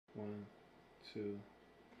2.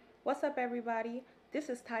 What's up, everybody? This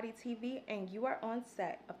is Toddy TV, and you are on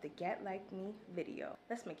set of the Get Like Me video.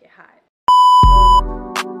 Let's make it hot.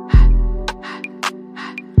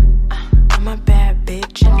 I'm a bad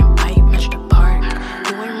bitch and a bite match the park.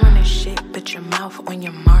 You ain't running shit, but your mouth on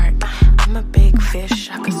your mark. I'm a big fish,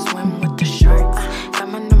 I can swim with the sharks. Got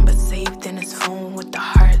my number saved in his phone with the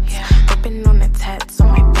hearts. Whipping on the tats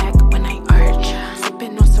on my back when I arch.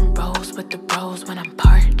 Sipping on some rose with the bros when I'm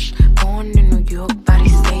parched. Born in New York, body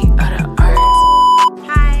state of the arts.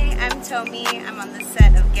 Hi, I'm Tommy. I'm on the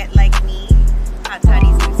set of Get Like Me,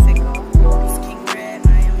 Toddy's new single. This is King Red. I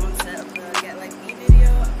am on set of the Get Like Me video.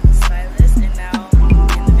 I'm a stylist and now in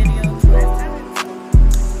the video for Life Talent.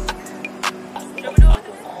 Should we do it?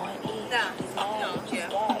 No,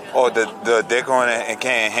 yeah. Oh, the dick on it and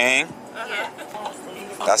can't hang? Yeah.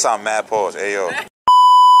 That sound mad pause. Hey, yo.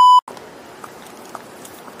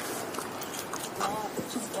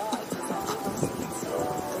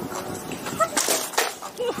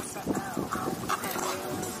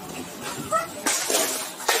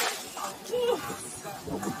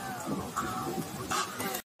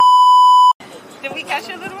 Did we catch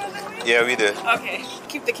your little one? Yeah, we did. Okay,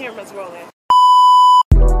 keep the cameras rolling.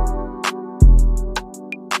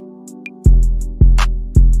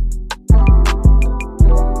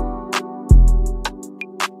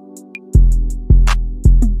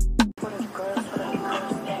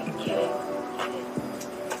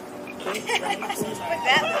 Put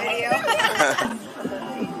that in the video.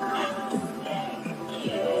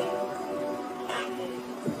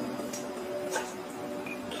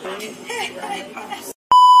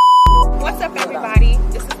 What's up, everybody?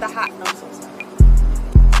 This is the hot.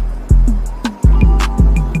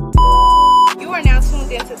 You are now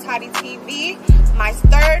tuned into Toddy TV, my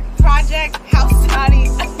third project, House Toddy.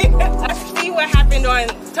 See what happened on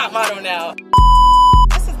Top Model now.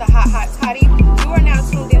 This is the hot Toddy. You are now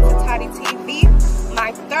tuned into Toddy TV,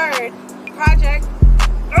 my third project.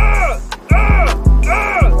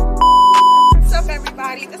 What's up,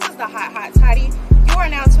 everybody? This is the hot Toddy. You are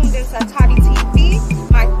now tuned into Toddy TV.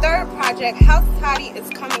 My third project, House Toddy, is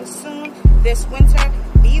coming soon this winter.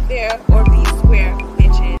 Be there or be